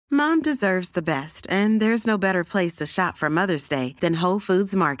Mom deserves the best, and there's no better place to shop for Mother's Day than Whole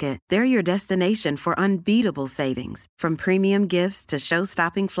Foods Market. They're your destination for unbeatable savings, from premium gifts to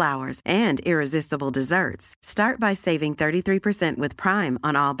show-stopping flowers and irresistible desserts. Start by saving 33% with Prime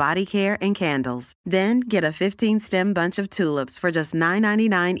on all body care and candles. Then get a 15-stem bunch of tulips for just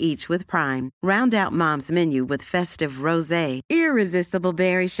 $9.99 each with Prime. Round out Mom's menu with festive rosé, irresistible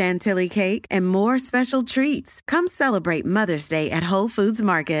berry chantilly cake, and more special treats. Come celebrate Mother's Day at Whole Foods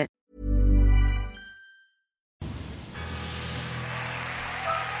Market.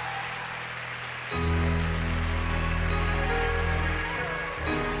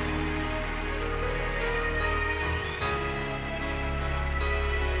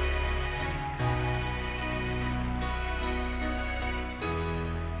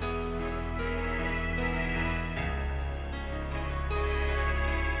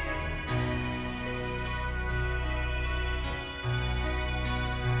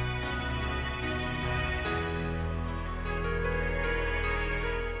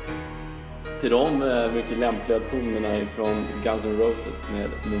 Till de mycket lämpliga tonerna ifrån Guns N' Roses med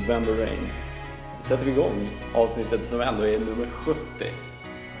November Rain sätter vi igång avsnittet som ändå är nummer 70.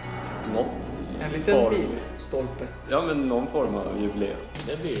 En liten milstolpe. Ja, men någon form av jubileum.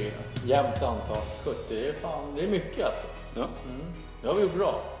 Det blir ju jämnt antal. 70, det är mycket alltså. Ja. Det har vi gjort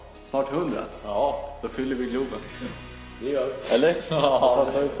bra. Snart 100. Ja. Då fyller vi Globen. Det gör vi. Eller? Ja, Vad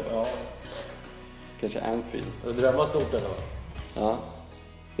satsar vi på? Ja. Kanske Anfield. Och drömma stort eller vad? Ja.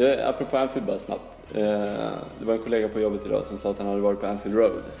 Apropå Anfield bara snabbt. Det var en kollega på jobbet idag som sa att han hade varit på Anfield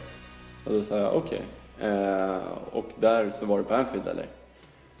Road. Och då sa jag okej. Och där så var det på Anfield eller?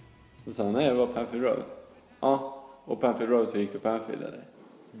 Då sa han nej, jag var på Anfield Road. Ja, och på Anfield Road så gick du på Anfield eller?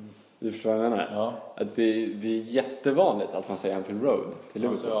 Du förstår vad jag menar? Ja. Att det är jättevanligt att man säger Anfield Road till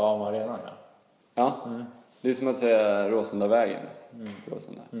Liverpool. Alltså Am Arena, ja. Ja, det är som att säga Råsundavägen.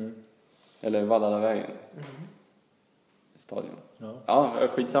 Råsunda. Eller Vallalavägen. Stadion. Ja,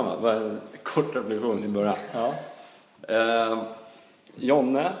 skitsamma. Bara en kort reflektion i början. Ja.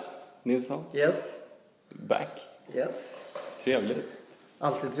 Jonne Nilsson. Yes. Back. Yes. Trevligt.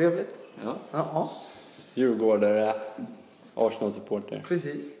 Alltid trevligt. Ja. Ja. Djurgårdare. Arsenal-supporter.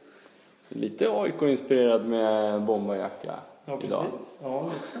 Precis. Lite AIK-inspirerad med bombajacka idag. Precis. Ja,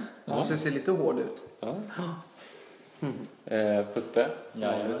 lite. Man ska se lite hård ut. Ja. Putte.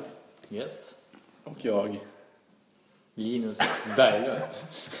 Ja, yes. Och jag. Linus Berglund.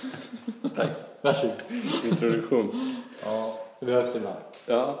 Tack. Varsågod. Introduktion. Ja, det behövs ibland.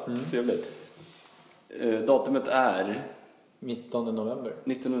 Ja, trevligt. Datumet är 19 november.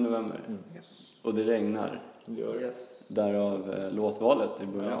 19 november. Yes. Och det regnar. Yes. Därav låtvalet i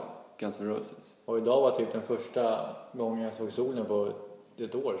början. Guns N' Roses. Och idag var typ den första gången jag såg solen på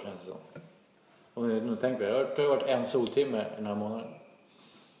ett år känns det som. Och nu tänker jag tror det har varit en soltimme den här månaden.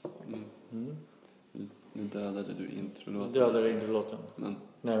 Nu dödade du introlåten. Dödade introlåten. Men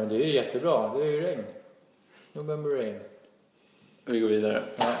Nej men det är jättebra, det är ju regn. November rain. vi går vidare.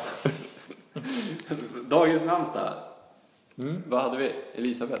 Ja. Dagens namnsdag. Vad hade vi?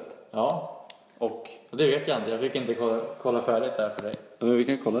 Elisabeth. Ja. Och Det vet jag inte, jag fick inte kolla färdigt där för dig. men vi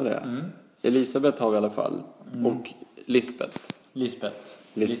kan kolla det. Elisabeth har vi i alla fall. Och Lisbeth.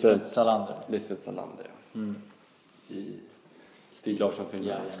 Lisbeth Salander. Lisbeth Salander. I Stig Larsson-filmen.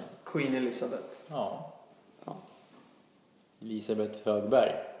 Ja. Queen Elizabeth. Ja. Elisabeth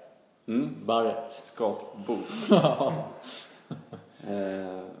Högberg. Barrett. Skapbot.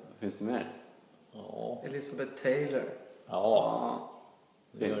 Finns det mer? Ja. Elizabeth Taylor. Ja.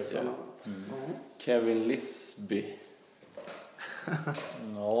 Det gör Finns det. det. Kevin Lisby.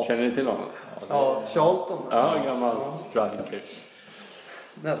 Ja. Känner ni till honom? Ja, Charlton. Ja, gammal striker.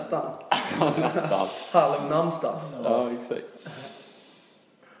 Nästan. Nästan. Halvnamnsdag. Ja, exakt.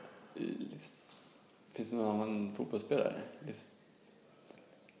 Finns det någon annan fotbollsspelare?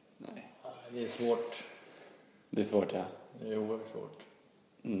 Nej. Det är svårt. Det är svårt, ja. Det är oerhört svårt.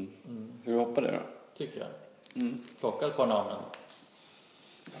 Ska vi hoppa det då? Tycker jag. Plocka ett par namnen.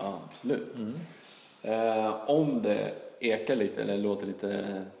 Ja, absolut. Om det ekar lite eller låter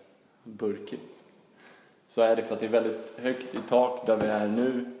lite burkigt så är det för att det är väldigt högt i tak där vi är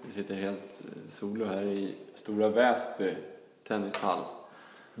nu. Vi sitter helt solo här i Stora Väsby tennishall.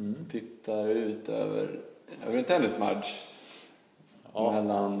 Tittar ut över en tennismatch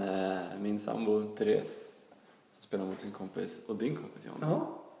mellan min sambo Therese som spelar mot sin kompis och din kompis Jan. Ja.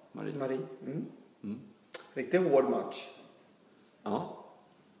 Marie. Riktigt hård match. Ja,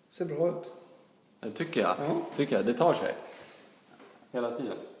 Ser bra ut. det tycker jag. Ja. Tycker jag. Det tar sig. Hela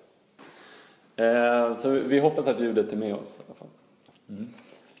tiden. Så vi hoppas att ljudet är med oss i alla fall.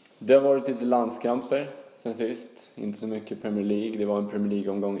 Det har varit lite landskamper sen sist. Inte så mycket Premier League. Det var en Premier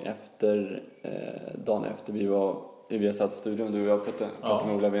League-omgång dagen efter vi var i Viasat-studion. Du och jag pratade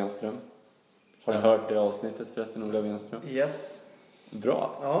med Ola Wenström. Har du hört det avsnittet förresten, Ola Wenström? Yes.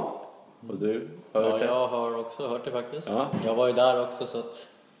 Bra. Ja. Och du har hört det? Jag har också hört det faktiskt. Ja. Jag var ju där också så att...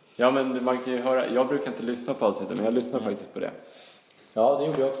 Ja, men man kan ju höra. Jag brukar inte lyssna på avsnittet, men jag lyssnar faktiskt på det. Ja, det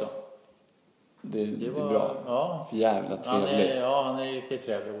gjorde jag också. Det är bra. Ja. För jävla trevlig. Han är riktigt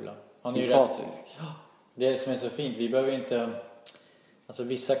trevlig, Ola. Han Sympatisk. Det som är så fint, vi behöver inte... Alltså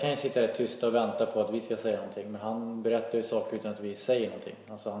vissa kan ju sitta där tysta och vänta på att vi ska säga någonting. Men han berättar ju saker utan att vi säger någonting.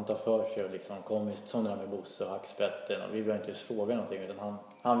 Alltså han tar för sig och liksom kommer som det där med Bosse och hackspetten. Och vi behöver inte just fråga någonting utan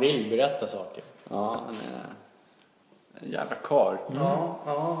han vill berätta saker. Ja, han är en jävla karl. Ja,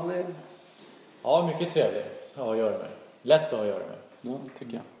 han är... Ja, mycket trevlig att göra med. Lätt att göra med. Ja,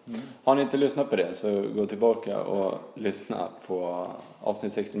 tycker jag. Har ni inte lyssnat på det så gå tillbaka och lyssna på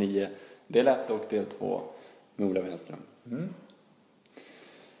avsnitt 69. Del 1 och del 2 med Ola Wenström.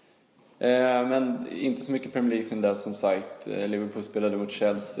 Men inte så mycket Premier League sen dess som sagt. Liverpool spelade mot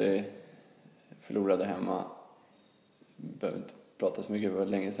Chelsea. Förlorade hemma. Behöver inte prata så mycket, för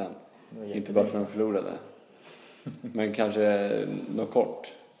länge sedan. Inte bara för att de förlorade. Men kanske något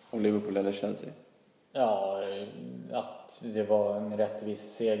kort om Liverpool eller Chelsea. Ja, att det var en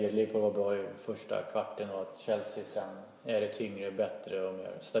rättvis seger. Liverpool var bra i första kvarten och att Chelsea sen är det tyngre, bättre och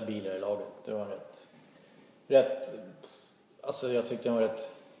mer stabilare laget. Det var rätt alltså jag tyckte det var rätt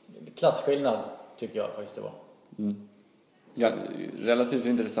klassskillnad tycker jag faktiskt det var. Ja, relativt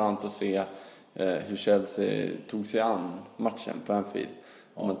intressant att se hur Chelsea tog sig an matchen på Anfield.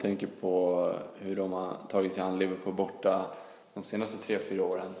 Om man tänker på hur de har tagit sig an Liverpool borta de senaste 3-4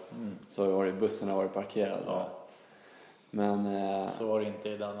 åren. Så har bussarna varit parkerade. Ja. Men så var det inte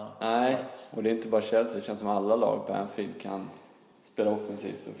i denna. nej, och det är inte bara Chelsea. Det känns som alla lag på Anfield kan spela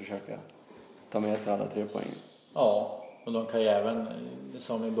offensivt och försöka ta med sig alla 3 poäng. Ja, och de kan ju även,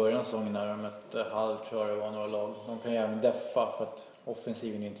 som i början av säsongen när de mötte Hull tror jag det var några lag, de kan ju även deffa för att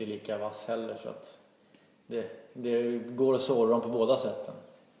offensiven är inte lika vass heller så att det går att såra dem på båda sätten.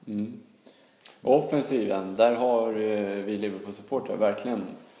 Offensiven, där har vi Liverpool-supportrar verkligen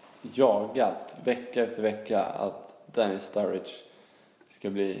jagat vecka efter vecka att Dennis Sturridge ska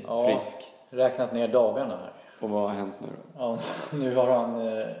bli frisk. Räknat ner dagarna här. Och vad har hänt nu då? Ja, nu har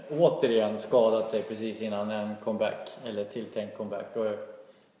han återigen skadat sig precis innan en comeback, eller tilltänkt comeback, och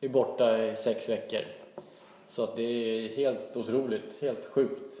är borta i 6 veckor. Så att det är helt otroligt, helt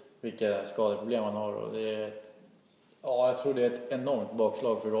sjukt vilka skadeproblem han har. Och det är, jag tror det är ett enormt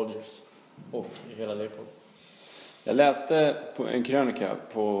bakslag för Rodgers och hela Liverpool. Jag läste på en krönika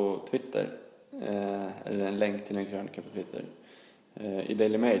på Twitter, eller en länk till en krönika på Twitter, i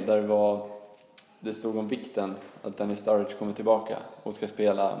Daily Mail där det stod om vikten att Dennis Sturridge kommer tillbaka och ska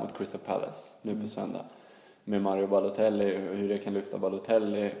spela mot Crystal Palace nu på söndag. Med Mario Balotelli och hur det kan lyfta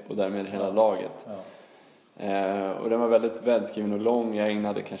Balotelli och därmed hela laget. Ja. Och den var väldigt välskriven och lång. Jag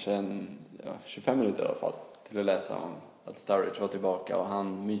ägnade kanske 25 minuter i alla fall till att läsa om att Sturridge var tillbaka. Och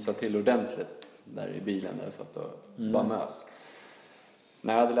han mysade till ordentligt där i bilen där jag satt och bara mös.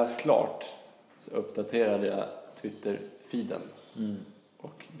 När jag hade läst klart så uppdaterade jag Twitter-feeden.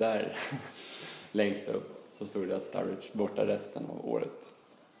 Och där längst upp så stod det att Sturridge borta resten av året.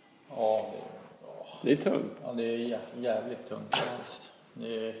 Ja, det är tungt. Ja, det är jävligt tungt faktiskt.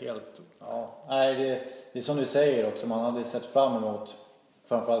 Det är helt... Ja. Nej, det är som du säger också. Man hade sett fram emot,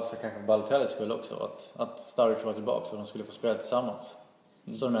 framförallt för kanske Balotellis skull också, att Sturridge var tillbaka så de skulle få spela tillsammans.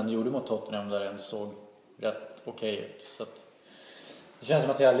 Så de ändå gjorde mot Tottenham där det ändå såg rätt okej ut. Så att, det känns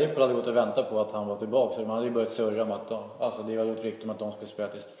som att hela Liverpool hade gått och väntat på att han var tillbaka. Så de hade ju börjat surra om att det var ett rykte om att de skulle spela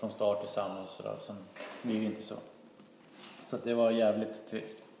från start tillsammans. Och så där. Sen blir det inte så. Så att det var jävligt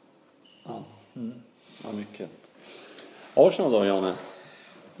trist. Ja. Ja, mycket. Arsenal då, Janne?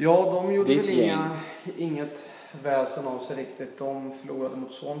 Ja, de gjorde väl inget väsen av sig riktigt. De förlorade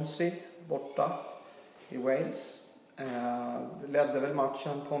mot Swansea borta i Wales. Ledde väl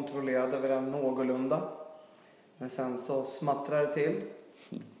matchen, kontrollerade väl den någorlunda. Men sen så smattrade det till.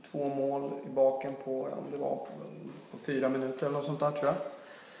 2 mål i baken på 4 minuter eller något sånt där tror jag.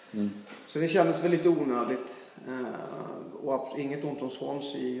 Så det kändes väl lite onödigt. Och inget ont om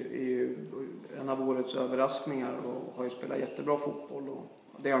Swansea är ju en av årets överraskningar och har ju spelat jättebra fotboll. Och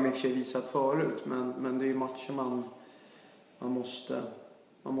det har de i och för sig visat förut, men det är ju matcher man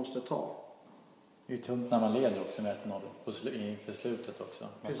måste ta. Det är ju tungt när man leder också med 1-0 för slutet också.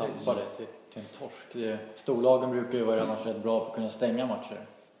 Man tappar det till en torsk. Storlagen brukar ju vara annars rätt bra på att kunna stänga matcher.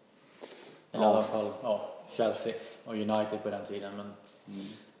 Eller i alla fall Chelsea och United på den tiden. Men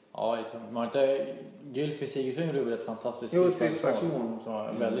ja, det är tungt. Man har inte... Gylfi Sigurdsson gjorde ett fantastiskt frisparksmål som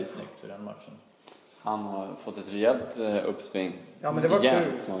var väldigt snyggt i den matchen. Han har fått ett rejält uppsving. Ja, men det var igen,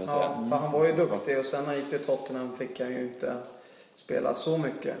 kul. får man väl säga. Ja, för han var ju duktig och sen när han gick till Tottenham fick han ju inte spela så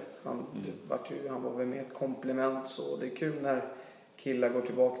mycket. Han var väl med ett komplement så. Det är kul när killar går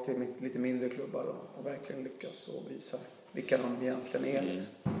tillbaka till lite mindre klubbar och verkligen lyckas och visar vilka de egentligen är.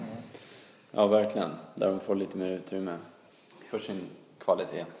 Ja, verkligen. Där de får lite mer utrymme för sin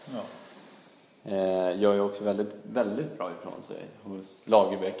kvalitet. Ja. Gör ju också väldigt, väldigt bra ifrån sig hos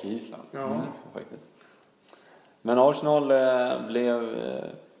Lagerbäck i Island. Faktiskt. Men Arsenal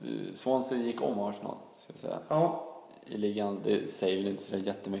Swansea gick om Arsenal, ska jag säga. Ja. I ligan. Det säger väl inte så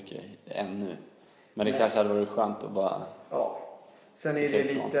jättemycket ännu. Men det kanske hade varit skönt att bara... Ja. Sen är det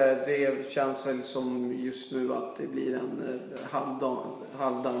lite, det känns väl som just nu att det blir en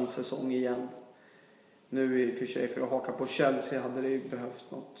halvdan säsong igen. Nu i och för sig för att haka på Chelsea hade det ju behövt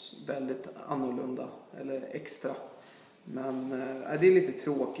något väldigt annorlunda eller extra. Men det är lite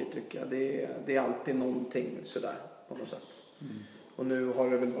tråkigt tycker jag. Det är alltid någonting sådär på något sätt. Och nu har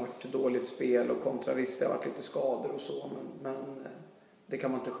det väl varit dåligt spel och kontra visst det har varit lite skador och så. Men det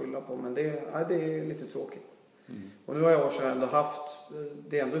kan man inte skylla på. Men det är lite tråkigt. Och nu har jag också ändå haft,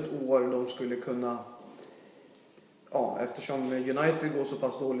 det är ändå ett år de skulle kunna, ja, eftersom United går så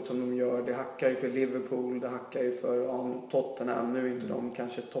pass dåligt som de gör, det hackar ju för Liverpool, det hackar ju för Tottenham, nu är inte de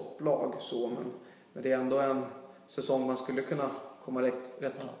kanske topplag så, men det är ändå en säsong man skulle kunna komma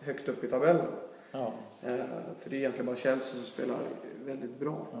rätt högt upp i tabellen. Ja. För det är egentligen bara Chelsea som spelar väldigt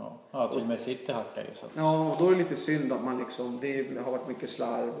bra. Ja, till och med City hackar ju så. Ja, och då är det lite synd att man liksom, det har varit mycket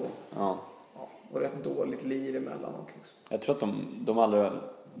slarv och rätt dåligt lir emellanåt liksom. Jag tror att de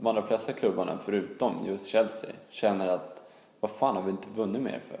allra flesta klubbarna förutom just Chelsea känner att vad fan har vi inte vunnit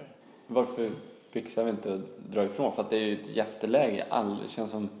mer för? Varför fixar vi inte att dra ifrån? För att det är ju ett jätteläge. Det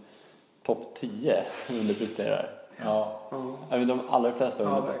känns som topp 10 underpresterar. Ja. Även de allra flesta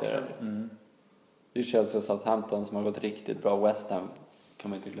underpresterar. Det är Chelsea och Southampton som har gått riktigt bra. West Ham kan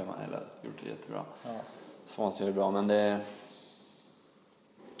man inte glömma heller. Gjort det jättebra. Swansea är bra, men det är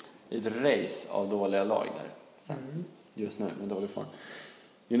ett race av dåliga lag där sen. Just nu med dålig form.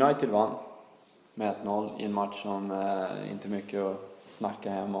 United vann med 1-0 i en match som inte mycket att snacka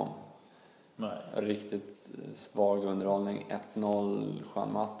hem om. Nej. Riktigt svag underhållning. 1-0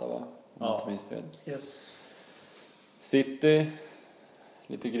 Juan Mata, va? Om inte minns fel. Yes. City,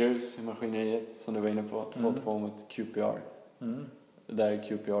 lite grus i maskineriet som du var inne på. 2-2 mot QPR. Där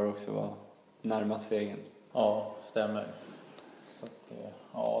QPR också var närmast segern. Ja, stämmer. Så att,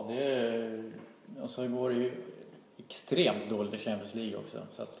 det går det ju extremt dåligt i Champions League också.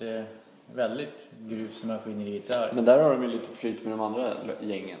 Så att det är väldigt grus i maskineriet där. Men där har de ju lite flyt med de andra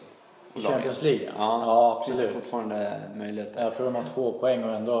gängen. I Champions League? Ja, absolut. Det finns fortfarande möjligheter. Jag tror de har 2 poäng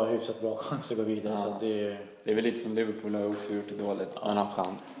och ändå har hyfsat bra chans att gå vidare. Så att det är väl lite som Liverpool har också gjort det dåligt. Men har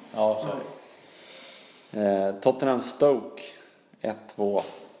chans. Ja, så är det. Tottenham Stoke 1-2.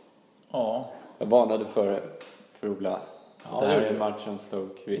 Ja. Jag varnade för Ola. Ja, det här är en match som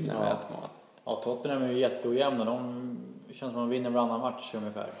Stoke vinner med 1-0. Ja, Tottenham är ju jätteojämna. Det känns som att de vinner varannan match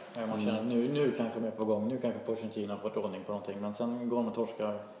ungefär. Man känner att nu kanske de är på gång. Nu kanske Pochettino har fått ordning på någonting. Men sen går de och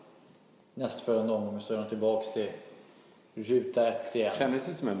torskar nästföljande omgång så är de tillbaka till ruta 1 igen. Kändes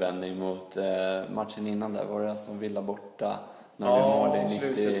det som en vändning mot matchen innan där. Var det Aston Villa borta när de mål i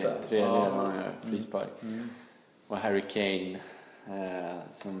 93 frispark. Och Harry Kane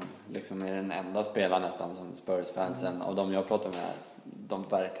som liksom är den enda spelaren nästan som Spurs-fansen av de jag pratar med de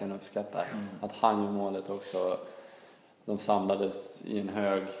verkligen uppskattar. Att han gör målet också. De samlades i en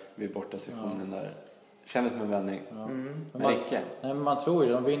hög vid borta sektionen där. Kändes som en vändning. Men man tror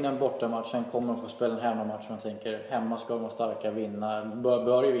ju de vinner en bortamatch, sen kommer de få spela en hemmamatch. Man tänker hemma ska de vara starka, vinna.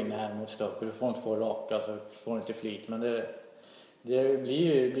 Bör ju vinna här mot Stoke. Du får inte få raka, så får inte flyt. Men det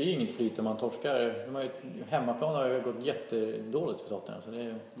blir ju inget flyt om man torskar. Hemmaplan har ju gått jättedåligt för Tottenham. Så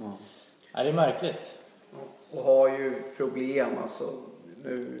det är märkligt. Och har ju problem alltså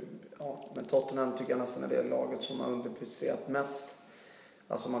nu. Ja, men Tottenham tycker jag nästan är det laget som har underpresterat mest.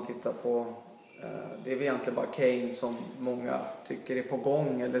 Alltså man tittar på det är väl egentligen bara Kane som många tycker är på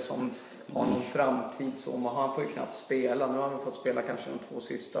gång eller som har någon framtid så. Han får ju knappt spela. Nu har han fått spela kanske de 2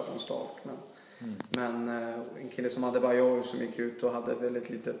 sista från start. Men en kille som Adebayor som gick ut och hade väl ett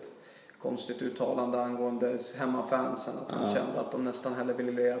litet konstigt uttalande angående hemmafansen. Att han kände att de nästan hellre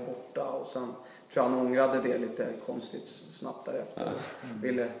ville lira borta. Och sen tror jag han ångrade det lite konstigt snabbt därefter.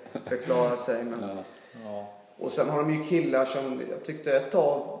 Ville förklara sig. Men... Och sen har de ju killar som jag tyckte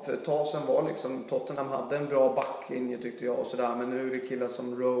för ett tag sedan var liksom Tottenham hade en bra backlinje tyckte jag och sådär. Men nu är det killar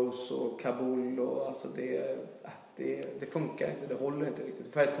som Rose och Kabul och alltså det funkar inte, det håller inte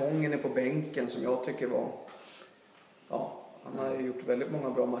riktigt. Vertongen är på bänken som jag tycker var Han har ju gjort väldigt många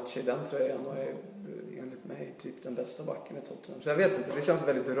bra matcher i den tröjan och är enligt mig typ den bästa backen i Tottenham. Så jag vet inte, det känns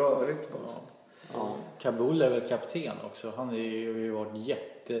väldigt rörigt på något sätt. Ja. Kabul är väl kapten också. Han har ju varit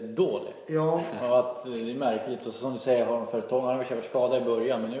jättedålig. Ja. Och att det är märkligt. Och som du säger, han har varit skadad i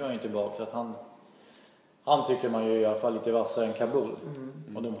början, men nu är han ju tillbaka. Så att han tycker man ju i alla fall lite vassare än Kabul.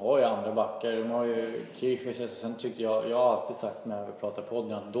 Och de har ju andra backar. De har ju Kirchhoff. Sen tycker jag har alltid sagt när vi pratar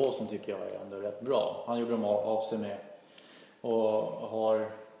podden att Dawson tycker jag är ändå rätt bra. Han gjorde de av sig med. Och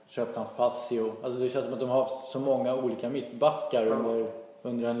har köpt han Fazio. Alltså det känns som att de har haft så många olika mittbackar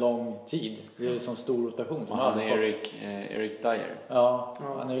under en lång tid. Det är en sån stor rotation. Och han är Eric Dyer. Ja,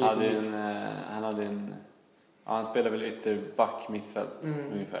 han är han spelar väl ytterback mittfält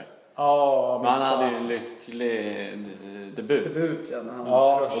ungefär. Ja, men han hade ju en lycklig debut. Ja, när han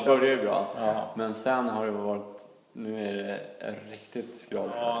och började ju bra. Ja. Men sen har det varit, nu är det riktigt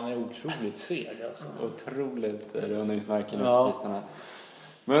skralt. Ja, han är otroligt seg alltså. Otroligt rundningsmärken på sistone.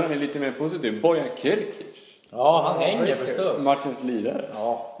 Men han är lite mer positiv. Bojan Kirkic. Ja, han hänger för stund. Matchens lirare.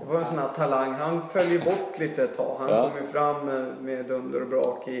 Ja. Det var en sån här talang. Han föll ju bort lite ett tag. Han kom ju fram med dunder och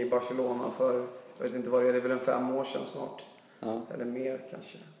brak i Barcelona för, jag vet inte vad det är väl 5 år sedan snart. Ja. Eller mer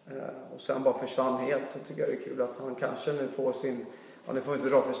kanske. Och sen bara försvann helt. Och tycker jag det är kul att han kanske nu får sin, nu får inte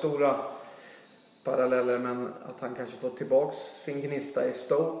dra för stora paralleller, men att han kanske får tillbaks sin gnista i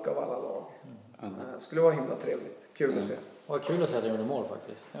Stoke av alla lag. Skulle vara himla trevligt. Kul att se. Det var kul att se att han gjorde mål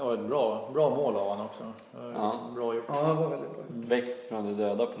faktiskt. Det var ett bra mål av han också. Bra gjort. Ja, det var väldigt bra. Växt från det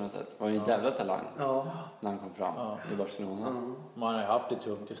döda på något sätt. Det var en jävla talang när han kom fram i Barcelona. Man har ju haft det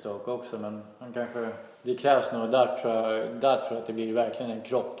tungt i Stoke också, men han kanske, det krävs nog, där tror jag att det blir verkligen en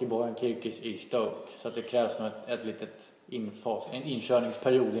krock i Bojan Kirkic i Stoke. Så att det krävs nog ett litet en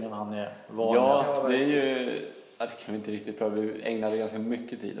inkörningsperiod innan han är van. Ja, det är ju, det kan vi inte riktigt prata. Vi ägnade ganska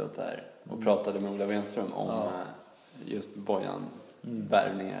mycket tid åt det här och pratade med Ola Wenström om just Bojan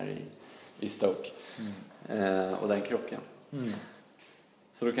värvningar i Stoke och den krocken.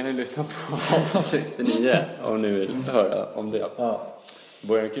 Så då kan ni lyssna på 69 om ni vill höra om det.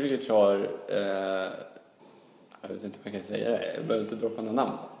 Bojan Kirkic har jag vet inte vad jag kan säga det. Jag behöver inte droppa några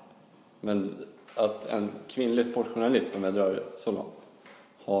namn. Men att en kvinnlig sportjournalist, om jag drar så långt,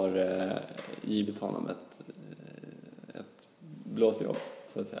 har givit honom ett blåsjobb,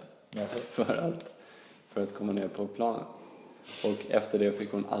 så att säga. För att komma ner på planen. Och efter det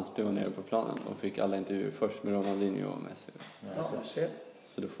fick hon alltid vara nere på planen och fick alla intervjuer först med Ronaldinho och Messi.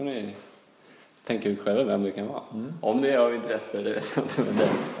 Så då får ni tänka ut själva vem det kan vara. Om det är av intresse, det vet jag inte. Men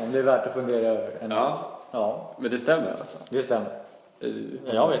om det är värt att fundera över. Ja, men det stämmer alltså. Det stämmer.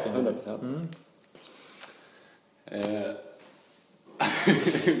 Jag vet inte. 100%.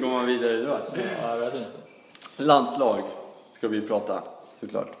 Går man vidare då? Ja, jag vet inte. Landslag ska vi prata,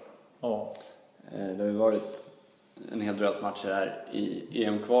 såklart. Ja. Det har ju varit en hel drös matcher här i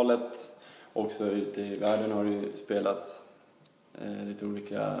EM-kvalet. Också ute i världen har det ju spelats lite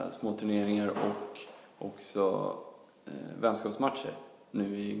olika små turneringar och också vänskapsmatcher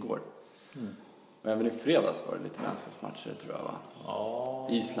nu igår. Och även i fredags var det lite vänskapsmatcher, tror jag, va? Ja.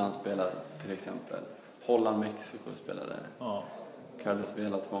 Island spelade till exempel. Holland-Mexiko spelade. Ja. Carlos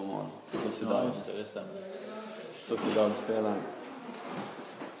Vela 2 mål. Sociedad. Ja, just det stämmer. Sociedad spelar.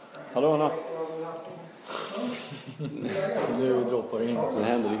 Hallå Anna. Nu droppar in. Det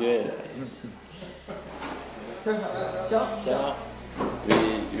händer grejer. Ja.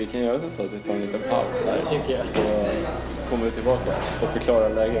 Vi kan göra så att vi tar en liten paus här. Tycker jag. Så kommer vi tillbaka och förklarar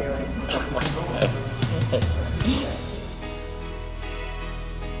läget.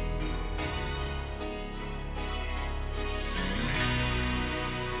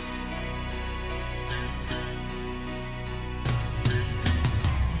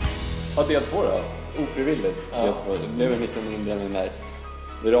 Ja, del 2 då. Ofrivilligt. Del 2. Det blev en liten indelning där.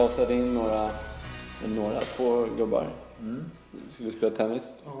 Vi rasade in två gubbar. Skulle spela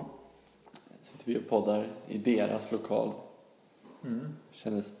tennis. Sitter vi och poddar i deras lokal.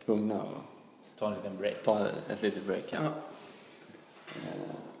 Kändes tvungna att ta en liten break. Ta ett litet break,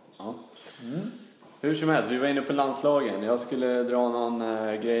 ja. Hur som helst, vi var inne på landslagen. Jag skulle dra någon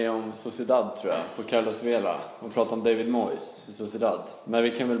grej om Sociedad, tror jag, på Carlos Vela och prata om David Moyes i Sociedad. Men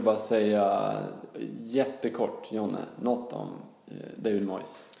vi kan väl bara säga jättekort, Jonne, något om David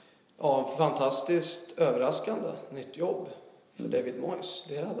Moyes. Ja, fantastiskt överraskande nytt jobb för David Moyes.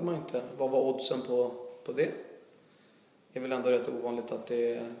 Det hade man inte. Vad var oddsen på det? Det är väl ändå rätt ovanligt att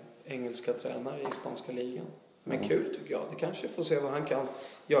det är engelska tränare i spanska ligan. Men kul tycker jag. Det kanske får se vad han kan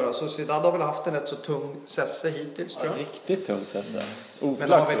göra. Sociedad har väl haft en rätt så tung sesse hittills, tror jag. Riktigt tung sesse.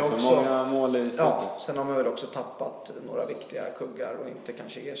 Oflax också. Många mål i slutet. Ja, sen har man väl också tappat några viktiga kuggar och inte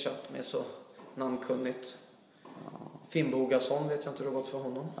kanske ersatt med så namnkunnigt Finnbogason vet jag inte hur det gått för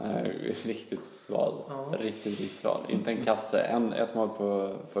honom. Riktigt sval. Ja. Riktigt sval. Inte en kasse. Ett mål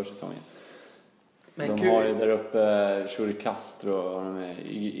på försäsongen. Men de har ju där uppe Shuri Castro och de är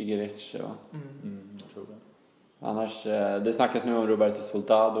Igereche, va? Jag tror det. Annars, det snackas nu om Roberto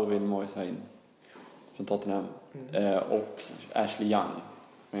Soldado vill Moyes ha in från Tottenham. Och Ashley Young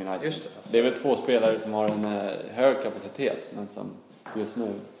med United. Just det är väl 2 spelare som har en hög kapacitet men som just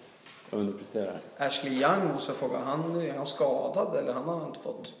nu underpresterar. Ashley Young måste jag fråga, är han skadad eller han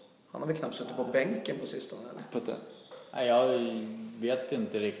har väl knappt suttit på bänken på sistone eller? Nej, jag vet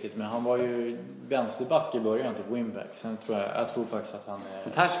inte riktigt, men han var ju vänsterback i början till wingback. Sen jag tror faktiskt att han är...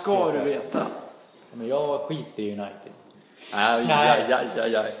 Sånt här ska du veta. Men jag skiter i United. Nej,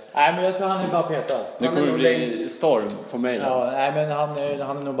 men jag tror han är bara petad. Nu kommer det bli storm på mejlen. Ja, nej, men han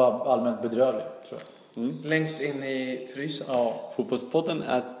är nog bara allmänt bedrövlig, tror jag. Längst in i frysen. Ja. Fotbollspodden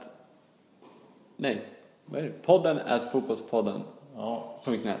podden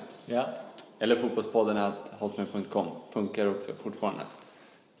fotbollspodden.net. Ja. Eller fotbollspodden@hotmail.com funkar också fortfarande.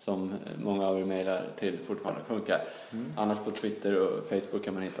 Som många av er mejlar till fortfarande funkar. Annars på Twitter och Facebook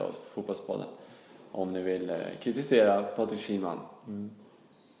kan man hitta oss på Fotbollspodden. Om ni vill kritisera Patrik Schiman.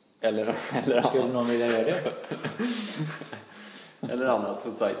 Eller annat. Skulle någon vilja göra det? Eller annat,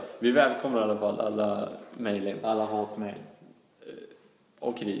 som sagt. Vi välkomnar i alla fall alla mejl. Alla hatmejl.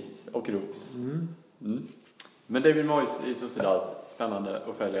 Och ris och ros. Men David Moyes i Sociedad, spännande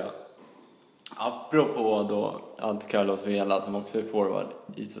att följa. Apropå då att Carlos Vela som också är forward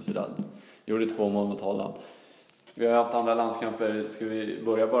i Sociedad gjorde 2 mål mot Holland. Vi har haft andra landskamper. Ska vi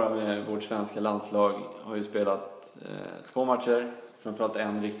börja bara med vårt svenska landslag? Har ju spelat 2 matcher. Framförallt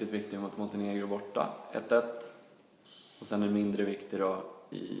en riktigt viktig mot Montenegro borta. 1-1. Och sen en mindre viktig då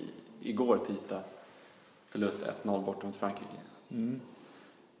igår tisdag. Förlust 1-0 borta mot Frankrike.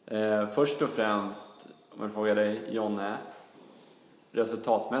 Först och främst, om jag frågar dig Jonne,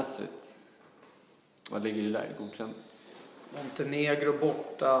 resultatmässigt, vad ligger det där? Godkänt? Montenegro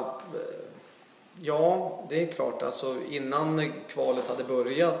borta. Ja, det är klart. Alltså, innan kvalet hade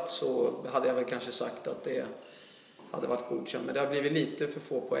börjat så hade jag väl kanske sagt att det hade varit godkänt. Men det har blivit lite för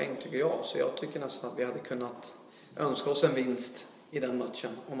få poäng tycker jag. Så jag tycker nästan att vi hade kunnat önska oss en vinst i den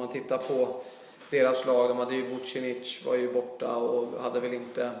matchen. Om man tittar på deras lag. De hade ju Vucinic var ju borta och hade väl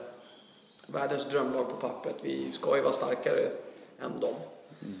inte världens drömlag på pappret. Vi ska ju vara starkare än dem.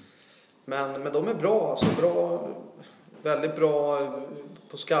 Men de är bra. Alltså bra. Väldigt bra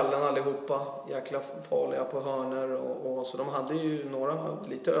på skallen allihopa. Jäkla farliga på hörner. Och så de hade ju några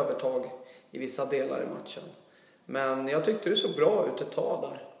lite övertag i vissa delar i matchen. Men jag tyckte det såg bra ut ett tag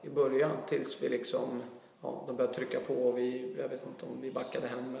där i början. Tills vi liksom, de började trycka på och jag vet inte om vi backade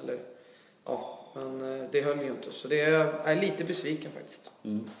hem eller, men det höll ju inte. Så det är lite besviken faktiskt,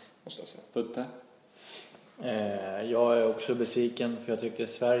 måste jag säga. Putte? Jag är också besviken för jag tyckte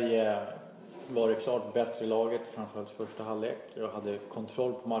Sverige var det klart bättre laget, framförallt första halvlek. Jag hade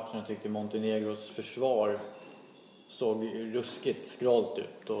kontroll på matchen. Jag tyckte Montenegros försvar såg ruskigt skralt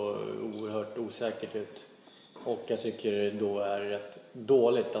ut och oerhört osäkert ut. Och jag tycker det då är rätt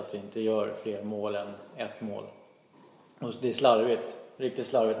dåligt att vi inte gör fler mål än 1 mål. Och det är slarvigt, riktigt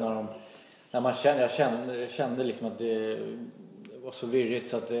slarvigt när man kände liksom att det var så virrigt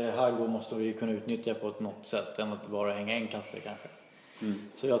så att det här måste vi kunna utnyttja på något sätt än att bara hänga en kasse kanske.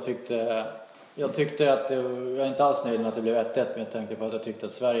 Så jag tyckte att jag är inte alls nöjd med att det blev 1-1, men jag tänkte på att jag tyckte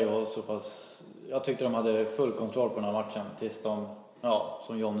att Sverige var så pass, jag tyckte de hade full kontroll på den här matchen tills de,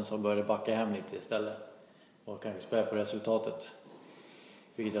 som Jonne sa, började backa hem lite istället och kanske spela på resultatet,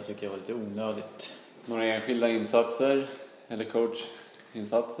 vilket jag tycker var lite onödigt. Några enskilda insatser eller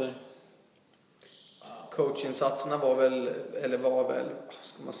coachinsatser? Coachinsatserna var väl,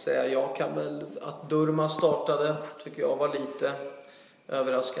 ska man säga, jag kan väl, att Durma startade tycker jag var lite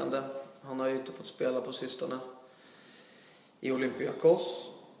överraskande. Han har ju inte fått spela på sistone i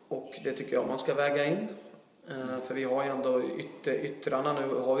Olympiakos och det tycker jag man ska väga in. För vi har ju ändå yttrarna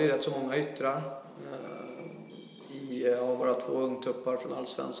nu, har vi rätt så många yttrar av våra 2 ungtuppar från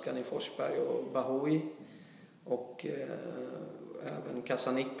Allsvenskan i Forsberg och Bahoui och även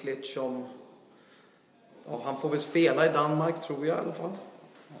Kasaniklic som han får väl spela i Danmark tror jag i alla fall.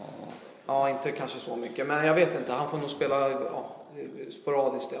 Ja, inte kanske så mycket, men jag vet inte, han får nog spela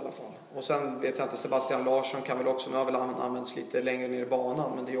sporadiskt i alla fall. Och sen vet jag inte, Sebastian Larsson kan väl också, nu har väl han använts lite längre ner i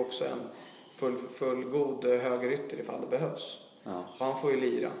banan, men det är också en fullgod högerytter ifall det behövs. Ja. Och han får ju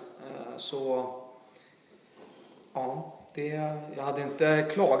lira. Så jag hade inte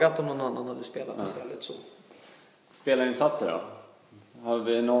klagat om någon annan hade spelat istället så. Spelarinsatser då? Har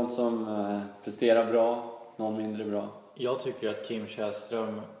vi någon som presterar bra, någon mindre bra? Jag tycker att Kim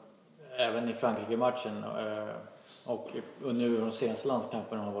Källström även i Frankrike-matchen Och nu de senaste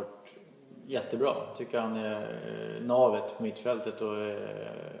landskamperna har varit jättebra. Jag tycker han är navet på mittfältet. Och,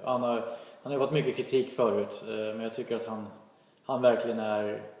 han har fått mycket kritik förut. Men jag tycker att han verkligen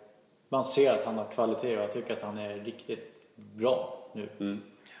är... Man ser att han har kvalitet och jag tycker att han är riktigt bra nu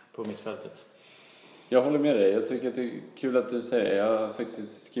på mittfältet. Jag håller med dig. Jag tycker att det är kul att du säger det. Jag har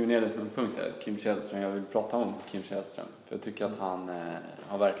faktiskt skrivit ner det som en punkt här. Kim Källström. Jag vill prata om Kim Källström. För jag tycker att han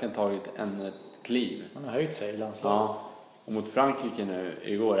har verkligen tagit ett kliv. Han har höjt sig i landslaget. Ja. Och mot Frankrike nu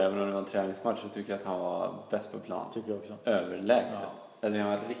igår, även om det var en träningsmatch, så tycker jag att han var bäst på plan. Tycker jag också. Överlägset. Ja. Jag tycker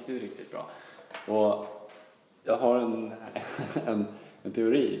han var riktigt, riktigt bra. Och jag har en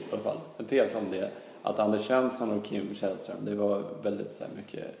teori i alla fall. En tes om det. Att Anders Svensson och Kim Källström, det var väldigt så här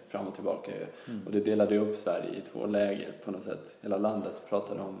mycket fram och tillbaka. Och det delade upp Sverige i 2 läger på något sätt. Hela landet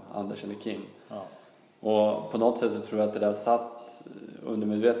pratade om Anders eller Kim. Ja. Och på något sätt så tror jag att det där satt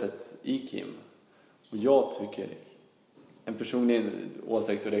undermedvetet i Kim. Och jag tycker, en personlig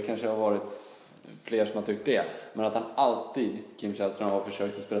åsikt, och det kanske har varit fler som har tyckt det, men att han alltid, Kim Källström, har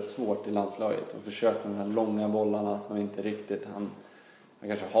försökt att spela svårt i landslaget och försökt med de här långa bollarna som inte riktigt han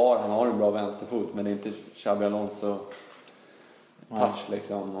kanske har en bra vänsterfot, men det är inte Xabi Alonso touch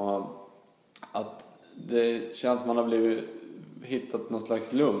liksom. Och att det känns som man har hittat någon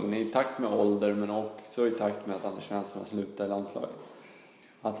slags lugn i takt med ålder, men också i takt med att Anders Svensson har slutat i landslaget.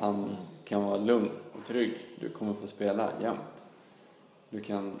 Att han kan vara lugn och trygg. Du kommer få spela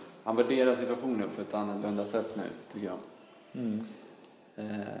jämt. Han värderar situationen på ett annorlunda sätt nu, tycker jag.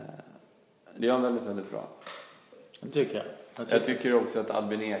 Det är han väldigt, väldigt bra. Det tycker jag. Jag tycker också att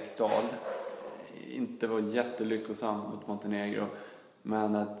Albin Ekdal inte var jättelyckosam mot Montenegro,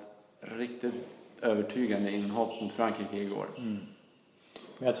 men ett riktigt övertygande inhopp mot Frankrike igår.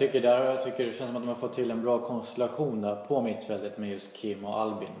 Men jag tycker det känns som att de har fått till en bra konstellation där på mittfältet med just Kim och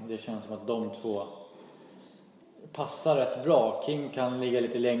Albin. Det känns som att de 2 passar rätt bra. Kim kan ligga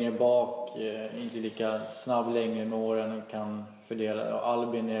lite längre bak, inte lika snabb längre med åren och kan fördela. Och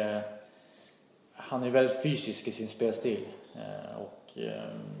Albin är väldigt fysisk i sin spelstil och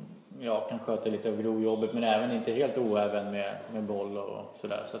kan sköta lite av grovjobbet, men även inte helt oäven med boll och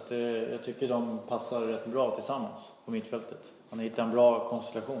sådär. Så att jag tycker de passar rätt bra tillsammans på mittfältet. Han har hittat en bra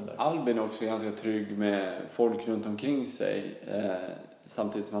konstellation där. Albin är också ganska trygg med folk runt omkring sig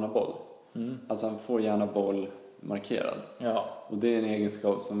samtidigt som han har boll. Alltså han får gärna boll markerad. Ja. Och det är en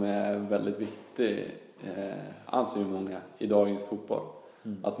egenskap som är väldigt viktig, anser ju många, i dagens fotboll.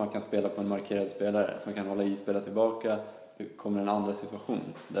 Att man kan spela på en markerad spelare som kan hålla i, spela tillbaka. Det kommer en andra situation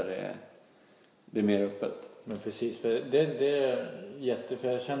där det är mer öppet. Men precis, för det är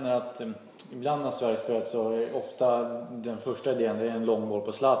för jag känner att ibland när Sverige spelar så är ofta den första idén det är en långboll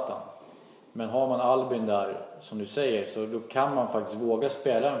på Zlatan. Men har man Albin där, som du säger, så då kan man faktiskt våga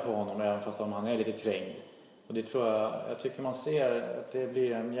spela den på honom även fast om han är lite trängd. Och det tror jag tycker man ser att det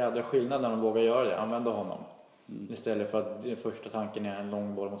blir en jädra skillnad när de vågar göra det, använda honom. Istället för att den första tanken är en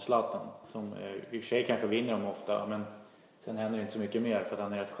långboll mot Zlatan. Som i och för sig kanske vinner dem ofta, men sen händer det inte så mycket mer för att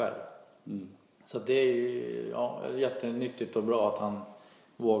han är rätt själv. Så det är ju jättenyttigt och bra att han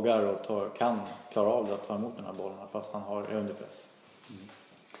vågar och kan klara av det, att ta emot den här bollen fast han har underpress.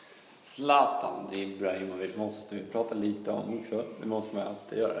 Zlatan Ibrahimovic måste vi prata lite om också. Det måste man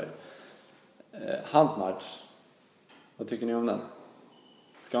alltid göra. Hans match, vad tycker ni om den?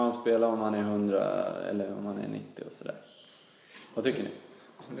 Ska han spela om han är 100 eller om han är 90 och sådär? Vad tycker ni?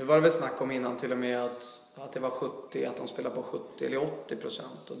 Nu var det väl snack om innan till och med att det var 70, att de spelar på 70 eller 80%.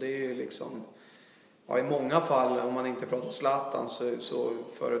 Och det är ju liksom, i många fall, om man inte pratar Zlatan så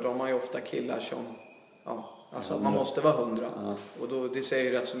föredrar man ju ofta killar som, alltså man måste vara 100. Och då, det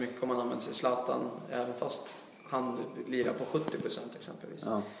säger ju rätt så mycket om man använder sig Zlatan, även fast han lirar på 70% exempelvis.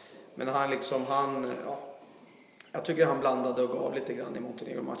 Men jag tycker han blandade och gav lite grann i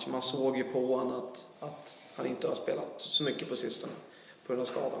Montenegro-matchen. Man såg ju på honom att han inte har spelat så mycket på sistone på grund av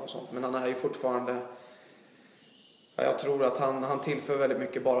skadan och sånt. Men han är ju fortfarande... Jag tror att han tillför väldigt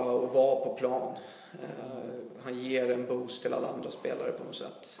mycket bara att vara på plan. Han ger en boost till alla andra spelare på något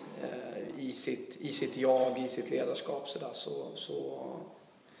sätt. I sitt jag, i sitt ledarskap. Så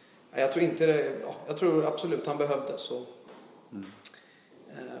jag tror inte det... jag tror absolut han behövde så...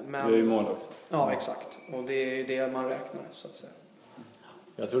 Men, vi är ju mål också. Ja, exakt. Och det är det man räknar, så att säga.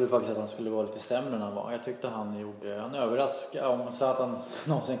 Jag trodde faktiskt att han skulle vara lite sämre än han var. Jag tyckte han överraskade. Om man sa att han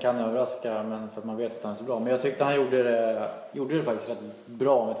någonsin kan överraska, men för att man vet att han är så bra. Men jag tyckte han gjorde det faktiskt rätt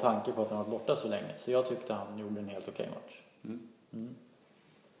bra med tanke på att han var borta så länge. Så jag tyckte han gjorde en helt okej match.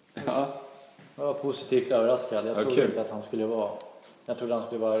 Ja. Jag var positivt överraskad. Jag trodde inte att han skulle vara... Jag trodde han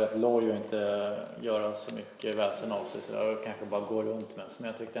skulle vara rätt loj och inte göra så mycket väsen av sig. Så jag kanske bara gå runt med. Men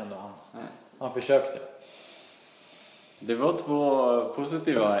jag tyckte ändå han försökte. Det var 2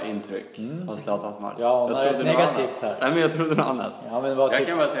 positiva intryck av Zlatans match. Ja, jag trodde negativt här. Nej, men jag trodde något annat. Ja, men jag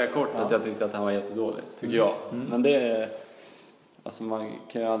kan bara säga kort att jag tyckte att han var jättedålig, tycker jag. Men det är... Alltså man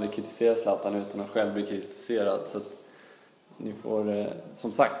kan ju aldrig kritisera Zlatan utan att själv bli kritiserad. Så att ni får,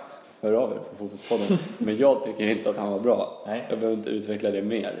 som sagt, höra av er på Fotbollspodden. Men jag tycker inte att han var bra. Nej. Jag behöver inte utveckla det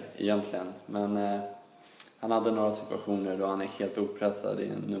mer egentligen. Men han hade några situationer då han är helt opressad i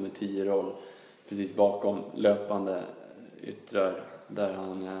en nummer 10-roll. Precis bakom löpande yttrar där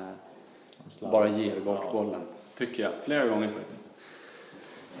han bara ger bort bollen. Tycker jag, flera gånger faktiskt.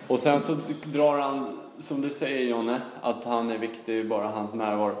 Och sen så drar han, som du säger Jonne, att han är viktig, bara hans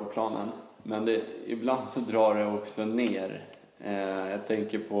närvaro på planen. Men ibland så drar det också ner. Jag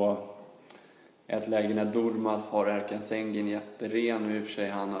tänker på ett läge när Durmaz har Erkan Şengin jätteren. Nu i och för sig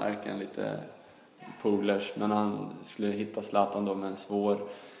han och Erkan lite polers. Men han skulle hitta Zlatan då med en svår.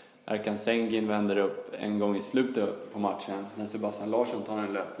 Erkan Şengin vänder upp en gång i slutet på matchen. När Sebastian Larsson tar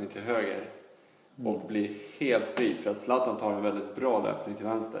en löpning till höger. Och blir helt fri för att Zlatan tar en väldigt bra löpning till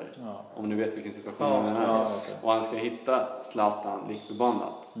vänster. Ja. Om ni vet vilken situation jag menar. Ja, okay. Och han ska hitta Zlatan likt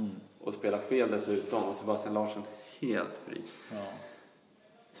förbannat. Och spela fel dessutom. Och Sebastian Larsson helt fri. Ja.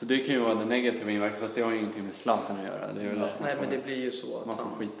 Så det kan ju vara den negativa inverkan. Fast det har ju ingenting med Zlatan att göra. Det är väl Nej, men det blir ju så. Man får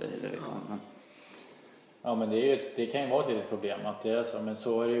skita i det liksom. Ja. Ja, men det kan ju vara ett litet problem att det är så. Men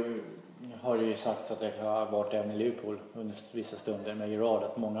så är det ju, har det ju sagts att det har varit även i Liverpool under vissa stunder med Gerrard.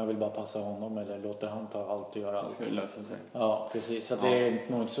 Att många vill bara passa honom eller låter han ta allt och göra allt. Ska det lösa sig. Ja, precis. Så att det är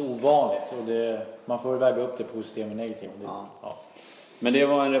nog inte så ovanligt. Och man får väga upp det positiva med negativt. Ja. Men det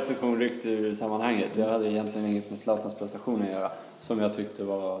var en reflektion ryckt ur sammanhanget. Jag hade egentligen inget med Zlatans prestation att göra. Som jag tyckte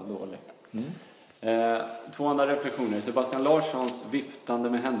var dålig. 2 andra reflektioner. Sebastian Larssons viftande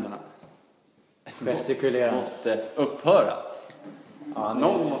med händerna. Gestikulerande. Måste upphöra. Ja,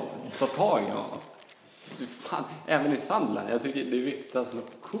 någon måste ta tag i honom. Fan, även i Sandland. Jag tycker det viftas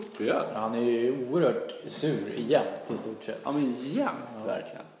något kopiöst. Han är ju oerhört sur jämt i stort sett. Ja, men jämt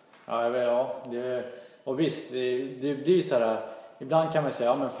verkligen. Och visst, det blir så här. Ibland kan man säga,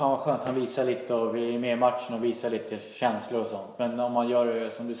 ja men fan vad skönt, han visar lite och vi är med i matchen och visar lite känslor och sånt. Men om man gör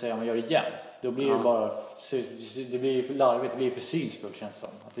det, som du säger, om man gör det jämt, då blir det bara, det blir för larvigt, det blir för synskull känns det som.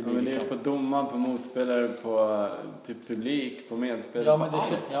 Det blir men det är på domaren, på motspelare, på typ publik, på medspelare,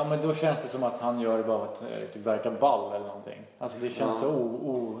 men då känns det som att han gör det bara att typ verka ball eller någonting. Alltså det känns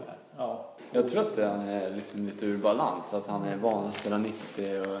så Jag tror att han är liksom lite ur balans, att han är van att spela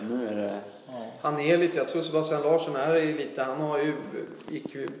 90 och nu är det... Han är lite, jag tror Sebastian Larsson är lite, han har ju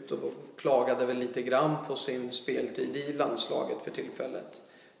gick ut och klagade väl lite grann på sin speltid i landslaget för tillfället.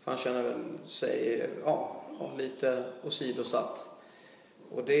 För han känner väl sig lite åsidosatt.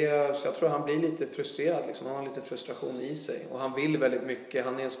 Och så jag tror han blir lite frustrerad liksom. Han har lite frustration i sig. Och han vill väldigt mycket,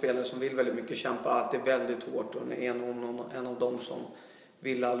 han är en spelare som vill väldigt mycket, kämpa alltid väldigt hårt och är en av dem som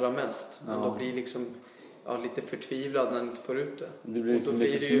vill allra mest. Men då blir liksom lite förtvivlad när han inte får ut det. Det blir liksom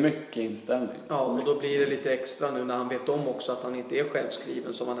lite för mycket inställning. Ja, och då blir det lite extra nu när han vet om också att han inte är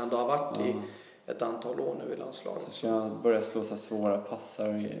självskriven som han ändå har varit i ett antal år nu i landslaget. Så ska han börja slå sig svåra passar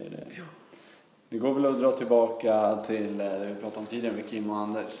och grejer. Ja. Det går väl att dra tillbaka till det vi pratade om tidigare med Kim och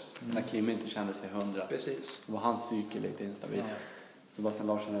Anders. När Kim inte kände sig 100. Precis. Det var hans psyke lite instabil. Ja. Sebastian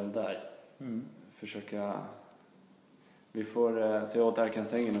Larsson är där. Försöka... Vi får se åt Erkan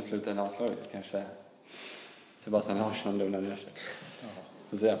Şengin och sluta i landslaget. Kanske Sebastian Larsson lugnar ner sig.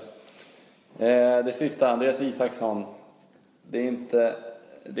 Får se. Det sista, Andreas Isaksson. Det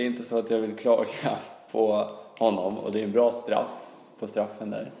är inte så att jag vill klaga på honom. Och det är en bra straff på straffen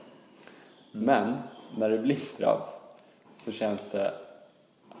där. Men när det blir straff så känns det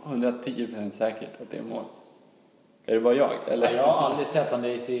 110% säkert att det är mål. Är det bara jag? Eller? Jag har aldrig sett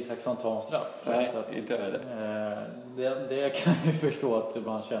Andreas Isaksson ta en straff. Nej, så att, inte det. Det kan jag förstå att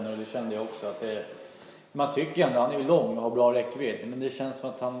man känner, och det kände jag också. Att man tycker ändå han är ju lång och har bra räckvidd. Men det känns som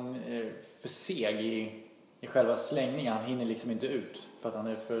att han är för seg i själva slängningen. Han hinner liksom inte ut för att han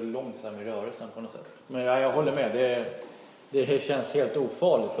är för långsam i rörelsen på något sätt. Men jag håller med. Det känns helt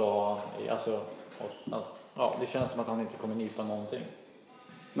ofarligt. Det känns som att han inte kommer nipa någonting.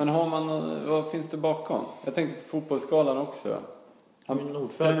 Men vad finns det bakom? Jag tänkte på fotbollsskalan också. Han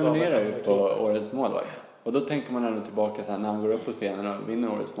prenumererar ju på årets målvakt. Och då tänker man ändå tillbaka så här, när han går upp på scenen och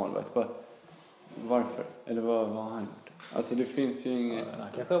vinner årets målvakt. Varför? Eller vad har han gjort? Alltså det finns ju inget... Han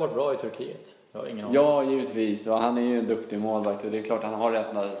kanske har varit bra i Turkiet. Ja, givetvis. Och han är ju en duktig målvakt. Och det är klart han har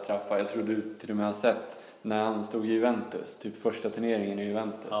rätt straffar. Jag tror du till och med har sett när han stod i Juventus. Typ första turneringen i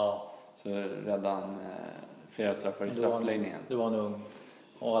Juventus. Ja. Så räddade han flera straffar i straffläggningen. Det var en ung.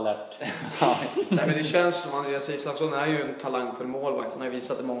 och alert. Nej, men det känns som Andreas Isaksson är ju en talangfull målvakt. Han har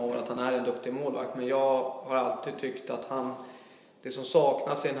visat i många år att han är en duktig målvakt. Men jag har alltid tyckt att det som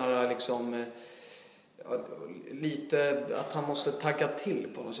saknas i den här liksom, lite att han måste tagga till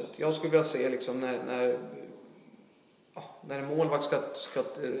på något sätt. Jag skulle vilja se liksom när en målvakt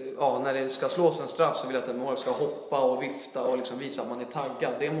när det ska slås en straff, så vill jag att en målvakt ska hoppa och vifta och liksom visa att man är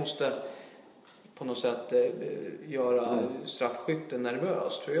taggad. Det måste på något sätt göra straffskytten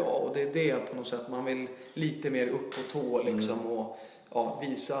nervös, tror jag. Och det är det på något sätt man vill lite mer upp på tå liksom, och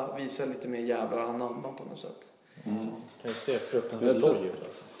visa lite mer jävlar anamma på något sätt. Kan ju se fruktansvärt loj ut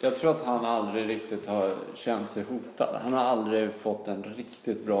alltså. Jag tror att han aldrig riktigt har känt sig hotad. Han har aldrig fått en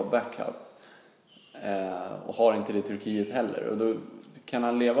riktigt bra backup. Och har inte det i Turkiet heller. Och då kan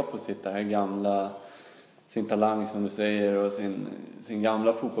han leva på sitt här gamla, sin talang som du säger, och sin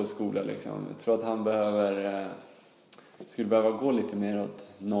gamla fotbollsskola liksom. Jag tror att han skulle behöva gå lite mer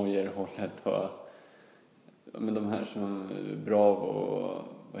åt Neuer-hållet och men de här som Bravo och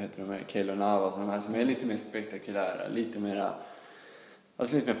vad heter de här, Keylor Navas, de här som är lite mer spektakulära, lite mer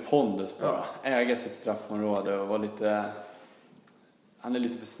pondus bara. Äga sitt straffområde och vara lite, han är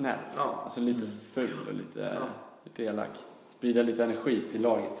lite för snäll liksom. Alltså lite full och lite elak. Sprida lite energi till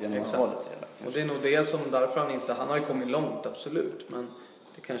laget genom att vara lite elak. Och det är nog det som därför han har ju kommit långt, absolut, men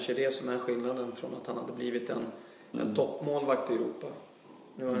det kanske är det som är skillnaden från att han hade blivit en toppmålvakt i Europa.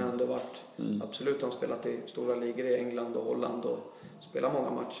 Nu har han ändå varit, absolut, han spelat i stora ligor i England och Holland och spelat många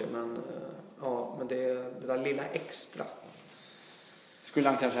matcher, men men det där lilla extra skulle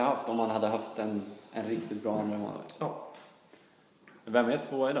han kanske haft om han hade haft en riktigt bra andra målvakt. Ja. Vem är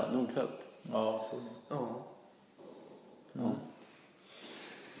tvåa idag? Nordfeldt? Ja.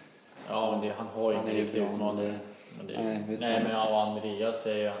 Ja, men han har ju inte riktigt utmanande. Men Andreas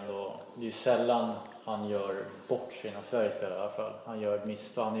är ju ändå, det är ju sällan han gör bort sig när Sverige spelar i alla fall. Han gör ett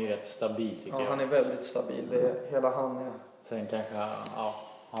misstag, han är ju rätt stabil tycker jag. Ja, han är väldigt stabil, det är hela han är. Sen kanske,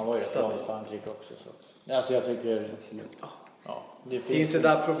 han var ju rätt bra i Frankrike också. Så. Alltså jag tycker, absolut. Ja, det är inte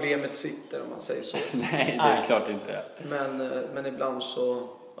där problemet sitter, om man säger så. Nej, det är klart inte. Men ibland så,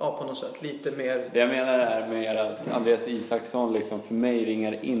 på något sätt lite mer. Det jag menar är mer att Andreas Isaksson liksom för mig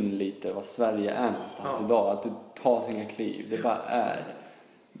ringar in lite vad Sverige är någonstans idag. Att det tar sina kliv.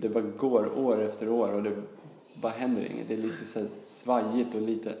 Det bara går år efter år och det bara händer inget. Det är lite så svajigt och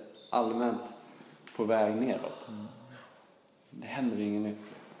lite allmänt på väg neråt. Det händer inget nytt.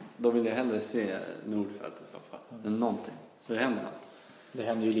 Då vill jag hellre se Nordfeldt i så fall. Än någonting. Så det händer något. Det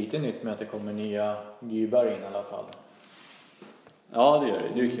händer ju lite nytt med att det kommer nya gubbar in i alla fall. Ja, det gör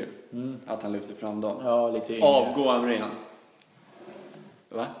det. Det är kul. Att han lyfter fram dem. Ja, lite yngre. Avgå Amren.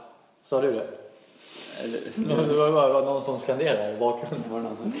 Va? Sa du det? Det var bara någon som skanderade i bakgrunden. Det var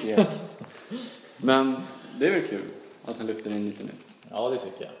någon som skrek. Men det är väl kul att han lyfter in lite nytt. Ja, det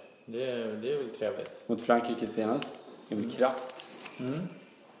tycker jag. Det är väl trevligt. Mot Frankrike senast. Emil Kraft.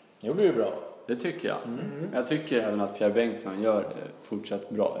 Det gjorde ju bra. Det tycker jag. Jag tycker även att Pierre Bengtsson gör det fortsatt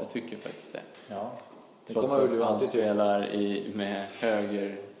bra. Jag tycker faktiskt det. Ja. Trots att han spelar med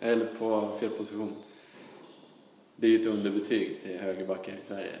höger eller på fel position. Det är ju ett underbetyg till högerbackar i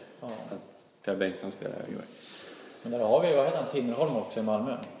Sverige. Ja. Att Pierre Bengtsson spelar högerback. Men där har vi, vad heter han, Tinnerholm också i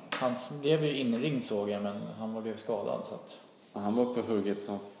Malmö. Han blev ju inringd såg jag, men han blev skadad så att. Han var på hugget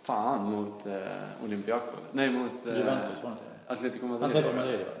som fan mot Olympiakos. Nej, mot Juventus var det. Atletico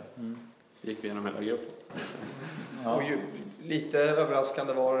Madrid. Gick vi igenom hela gruppen. Ja. Och lite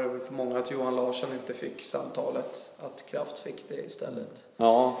överraskande var det för många att Johan Larsson inte fick samtalet. Att Kraft fick det istället.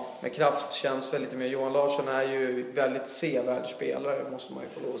 Ja. Men Kraft känns väl lite mer. Johan Larsson är ju väldigt sevärd spelare, måste man ju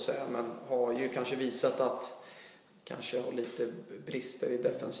få lov att säga. Men har ju kanske visat att kanske har lite brister i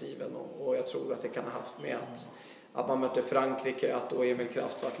defensiven. Och jag tror att det kan ha haft med att man mötte Frankrike. Att då Emil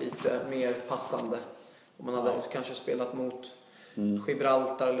Kraft varit lite mer passande. Om man hade kanske spelat mot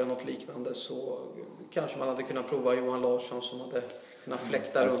Gibraltar eller något liknande, så kanske man hade kunnat prova Johan Larsson som hade kunnat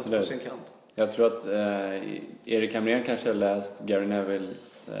fläkta runt på sin kant. Jag tror att Erik Hamrén kanske har läst Gary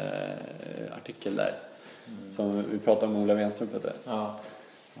Nevilles artikel där. Som vi pratade om Ola Wenström på det. Ja.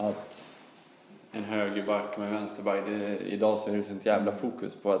 Att en högerback med vänsterback, idag så är det sånt jävla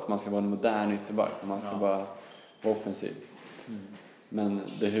fokus på att man ska vara en modern ytterback och man ska bara vara offensiv. Men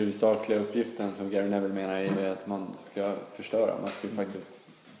det huvudsakliga uppgiften som Gary Neville menar är att man ska förstöra. Man ska faktiskt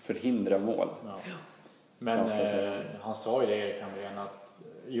förhindra mål. Ja. Men han sa ju det, Erik Hamrén, att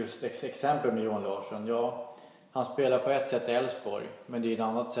just exempel med Johan Larsson. Han spelar på ett sätt i Elfsborg, men det är ett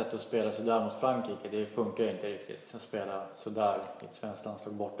annat sätt att spela sådär mot Frankrike. Det funkar inte riktigt att spela sådär i ett svenskt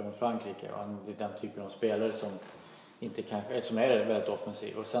landslag borta mot Frankrike. Och det är den typen av spelare som är väldigt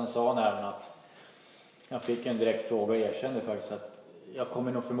offensiv. Och sen sa han även att han fick en direkt fråga och erkände faktiskt att jag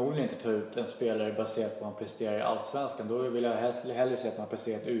kommer nog förmodligen inte ta ut en spelare baserat på vad han presterar i Allsvenskan. Då vill jag hellre se att man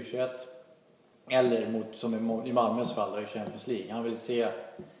presterar ett U21 eller som i Malmös fall då, i Champions League. Han vill se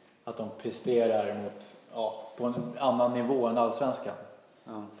att de presterar på en annan nivå än Allsvenskan.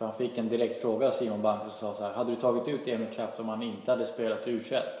 Ja. För han fick en direkt fråga av Simon Bank och sa så här: hade du tagit ut Emil Kraft om han inte hade spelat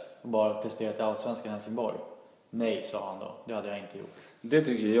U21 och bara presterat i Allsvenskan i Helsingborg? Nej, sa han då. Det hade jag inte gjort. Det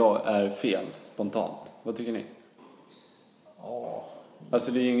tycker jag är fel, spontant. Vad tycker ni? Ja.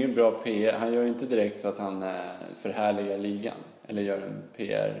 Alltså det är ju ingen bra PR. Han gör ju inte direkt så att han förhärligar ligan. Eller gör en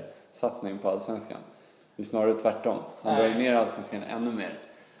PR-satsning på Allsvenskan. Det är snarare tvärtom. Han drar ner Allsvenskan ännu mer.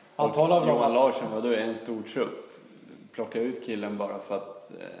 Och Johan Larsson var då en stor trupp. Plocka ut killen bara för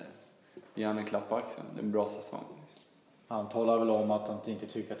att ge han en klapp på axeln. Det är en bra säsong. Liksom. Han talar väl om att han inte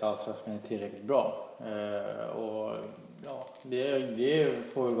tycker att Allsvenskan är tillräckligt bra. Och ja, det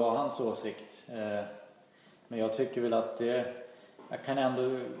får väl vara hans åsikt. Men jag tycker väl att jag kan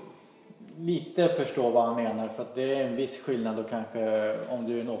ändå lite förstå vad han menar. För att det är en viss skillnad då kanske om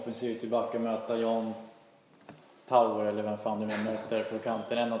du är en offensiv tillbaka möta Jan Tower eller vem fan du möter på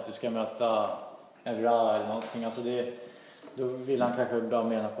kanten än att du ska möta Evra eller någonting. Alltså då vill han kanske bara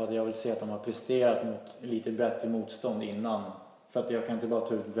mena på att jag vill se att de har presterat mot lite bättre motstånd innan. För att jag kan inte bara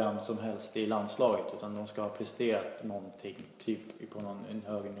ta ut vem som helst i landslaget utan de ska ha presterat någonting typ på en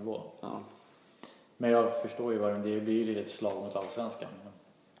högre nivå. Ja. Men jag förstår ju vad det blir lite ett slag mot Allsvenskan.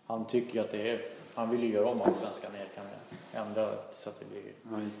 Han tycker att han vill ju göra om Allsvenskan mer, kan jag ändra så att det blir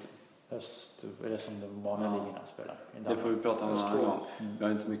höst eller som de vanliga ligorna spelar. Det får vi prata om en annan gång. Vi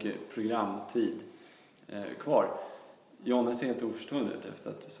har inte så mycket programtid kvar. John ser helt oförstående ut efter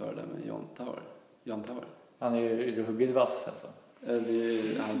att du sa det där med Jan Tower. Han är ju huggigt vass alltså. Det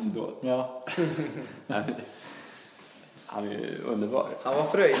är hans idol. Ja. Han är ju underbar. Han var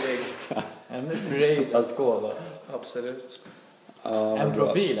fröjdig. En fröjd att skåda. Absolut. En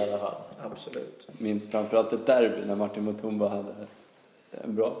profil i alla fall. Absolut. Minns framförallt ett derby när Martin Mutumba hade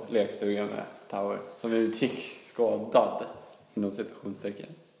en bra lekstuga med Tower. Som utgick skadad inom citationstecken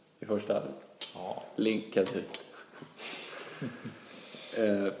i första halvlek. Ja. Linkad ut.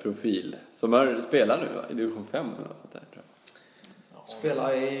 Profil. Som spelar nu i division 5 eller något sånt där, tror jag.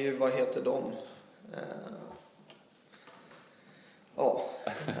 Spelar i, vad heter de?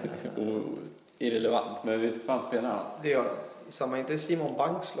 Irrelevant, men visst fan spelar han? Det gör han. Samma inte Simon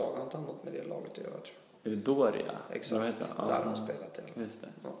Banks lag, han tar något med det laget att göra. Är det Doria? Exakt, där har han spelat till. Just det.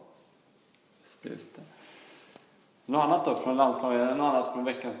 Ja. Just det. Något annat då från landslaget, eller något annat från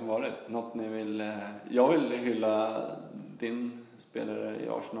veckan som varit? Något ni vill... Jag vill hylla din spelare i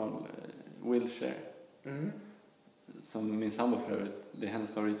Arsenal, Wilshere. Som min sambo för övrigt, det är hennes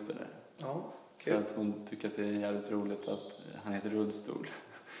favoritspelare. Ja, kul. För att hon tycker att det är jävligt roligt att han heter rullstol.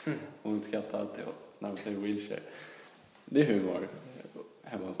 Hon skrattar alltid när de säger Wilshere. Det är humor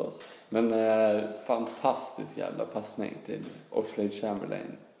hemma hos oss. Men fantastisk jävla passning till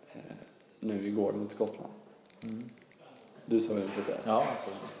Oxlade-Chamberlain nu igår mot Skottland. Du sa ju det där. Ja, alltså,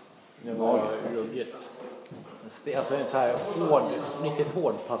 det var ruggigt. Alltså en så här riktigt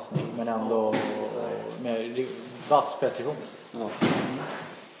hård passning men ändå med vass precision. Ja,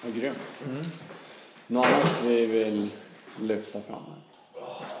 grym. Något annat vi vill lyfta fram här?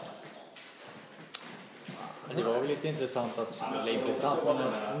 Det var väl lite intressant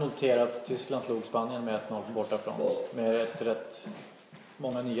men notera att Tyskland slog Spanien med 1-0 bortafrån. Med rätt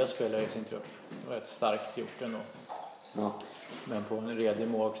många nya spelare i sin trupp. Det var rätt starkt gjort ändå. Ja. Men på en redig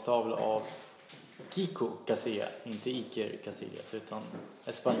målvaktstavla av Kiko Casilla, inte Iker Casillas utan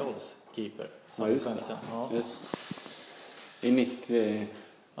Espanyols keeper. Ja, just det. Ja. Just. I 90...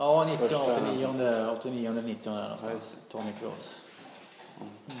 Ja, 89-90 någonstans. Tony Kroos.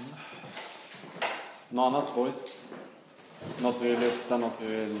 Något annat, boys? Något vi vill lyfta, något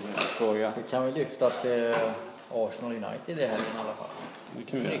vi vill såga? Vi kan väl lyfta att Arsenal United är här i alla fall. Det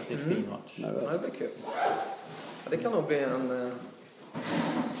kan vi göra. Riktigt fin match. Det blir kul. Ja, det kan nog bli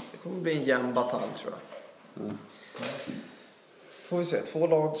det kommer bli en jämn batalj, tror jag. Får vi se. 2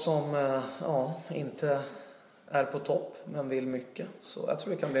 lag som inte är på topp men vill mycket. Så jag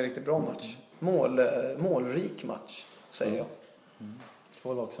tror det kan bli en riktigt bra match. Målrik match, säger jag.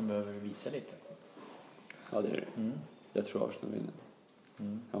 2 lag som behöver visa lite. Ja, det är det. Jag tror Arsenal vinner.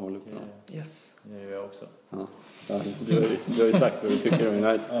 Jag håller på det. Yes. Det gör jag också. Ja. Du har ju sagt vad du tycker om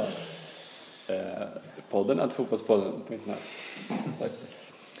United. Podden är fotbollspodden. Som sagt.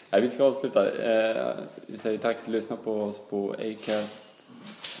 Vi ska avsluta. Vi säger tack till lyssna på oss på Acast.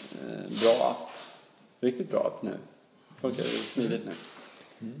 Bra. Riktigt bra nu. Folk är smidigt nu.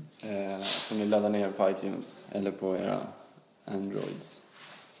 Som ni laddar ner på iTunes eller på era Androids.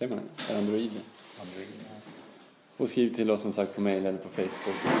 Säger man det? Android. Och skriv till oss som sagt på mail eller på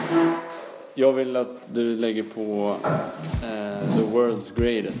Facebook. Jag vill att du lägger på The World's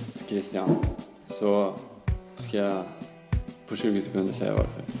Greatest, Christian. Så ska jag på 20 sekunder säga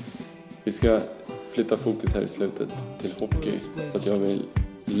varför. Vi ska flytta fokus här i slutet till hockey. För att jag vill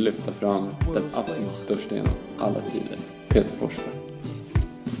lyfta fram den absolut största genom alla tider. Peter Forsberg.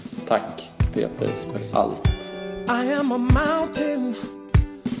 Tack Peter för allt. I am a mountain,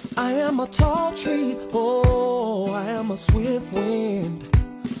 I am a tall tree, oh, I am a swift wind,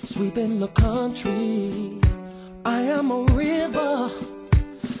 sweeping the country. I am a river,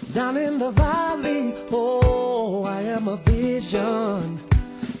 down in the valley, oh, I am a vision,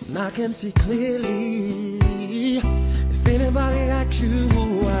 and I can see clearly. If anybody asks you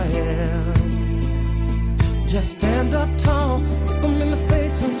who I am, just stand up tall, look them in the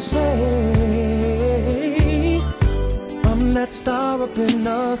face and say, I'm that star up in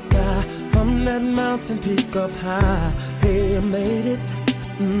the sky, I'm that mountain peak up high. Hey, I made it,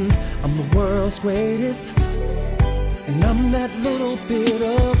 I'm the world's greatest, and I'm that little bit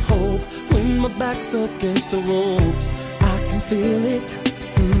of hope. When my back's against the ropes, I can feel it,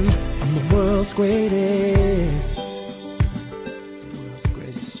 I'm the world's greatest. The world's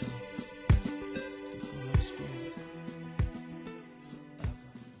greatest, Joe. The world's greatest.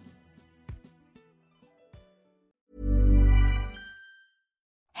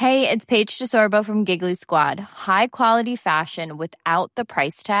 Hey, it's Paige DeSorbo from Giggly Squad. High quality fashion without the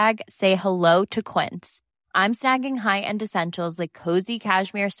price tag. Say hello to Quince. I'm snagging high-end essentials like cozy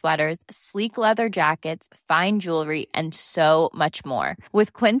cashmere sweaters, sleek leather jackets, fine jewelry, and so much more.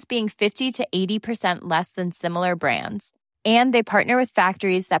 With Quince being 50 to 80% less than similar brands. And they partner with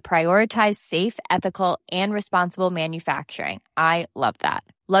factories that prioritize safe, ethical, and responsible manufacturing. I love that.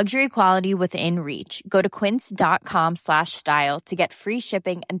 Luxury quality within reach. Go to quince.com/style to get free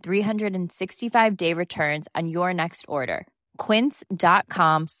shipping and 365-day returns on your next order.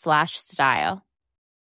 Quince.com/style.